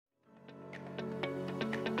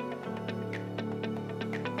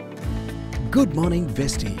Good morning,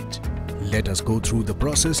 Vestige. Let us go through the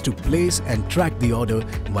process to place and track the order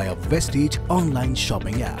via Vestige Online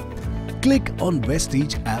Shopping App. Click on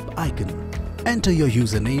Vestige app icon. Enter your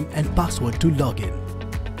username and password to log in.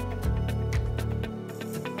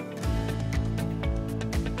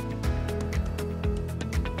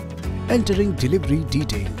 Entering delivery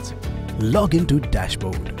details. Log into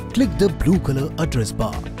dashboard. Click the blue color address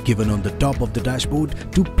bar given on the top of the dashboard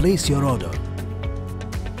to place your order.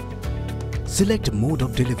 Select mode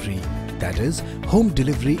of delivery, that is, home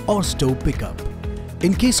delivery or store pickup.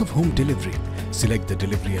 In case of home delivery, select the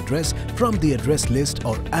delivery address from the address list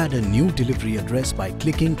or add a new delivery address by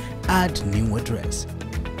clicking Add New Address.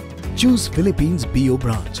 Choose Philippines BO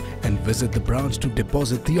branch and visit the branch to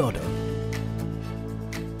deposit the order.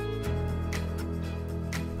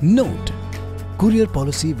 Note: Courier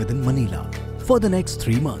policy within Manila. For the next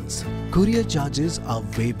 3 months, courier charges are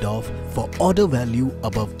waived off for order value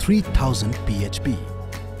above 3000 PHP.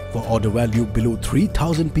 For order value below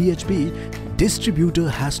 3000 PHP, distributor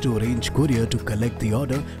has to arrange courier to collect the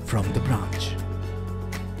order from the branch.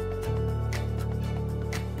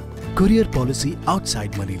 Courier policy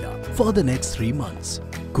outside Manila. For the next 3 months,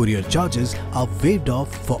 courier charges are waived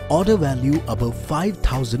off for order value above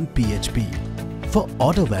 5000 PHP. For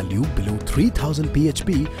order value below 3000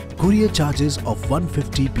 PHP, courier charges of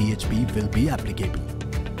 150 PHP will be applicable.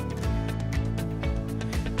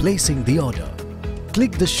 Placing the order.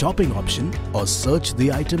 Click the shopping option or search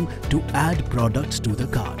the item to add products to the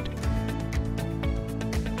cart.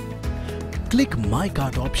 Click My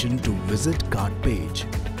Cart option to visit cart page.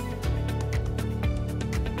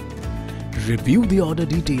 Review the order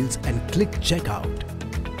details and click Checkout.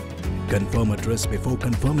 Confirm address before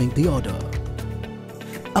confirming the order.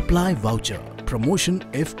 Apply voucher, promotion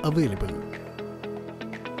if available.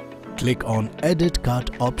 Click on Edit Cart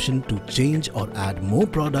option to change or add more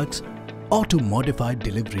products or to modify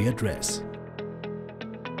delivery address.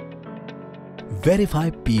 Verify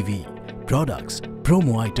PV, products,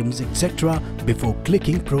 promo items, etc. before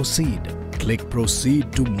clicking Proceed. Click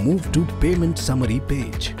Proceed to move to Payment Summary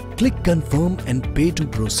page. Click Confirm and Pay to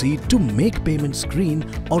proceed to make payment screen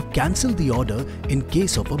or cancel the order in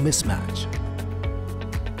case of a mismatch.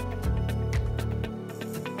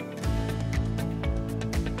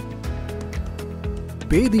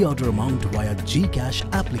 Pay the order amount via GCash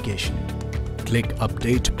application. Click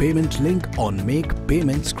Update Payment link on Make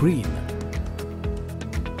Payment screen.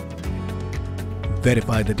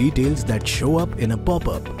 Verify the details that show up in a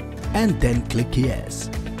pop-up and then click Yes.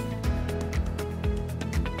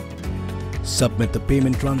 Submit the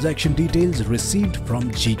payment transaction details received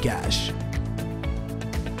from GCash.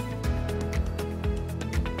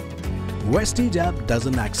 Vestige app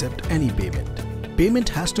doesn't accept any payment. Payment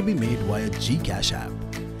has to be made via GCash app.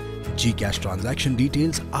 GCash transaction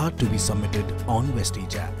details are to be submitted on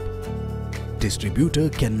Vestige app. Distributor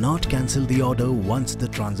cannot cancel the order once the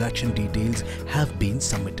transaction details have been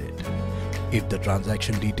submitted. If the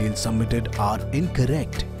transaction details submitted are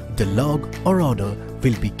incorrect, the log or order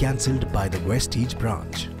will be cancelled by the Vestige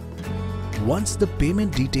branch. Once the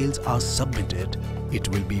payment details are submitted, it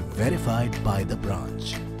will be verified by the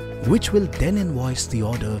branch, which will then invoice the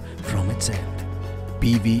order from its end.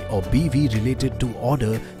 PV or BV related to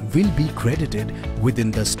order will be credited within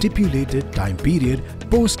the stipulated time period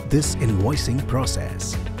post this invoicing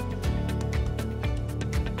process.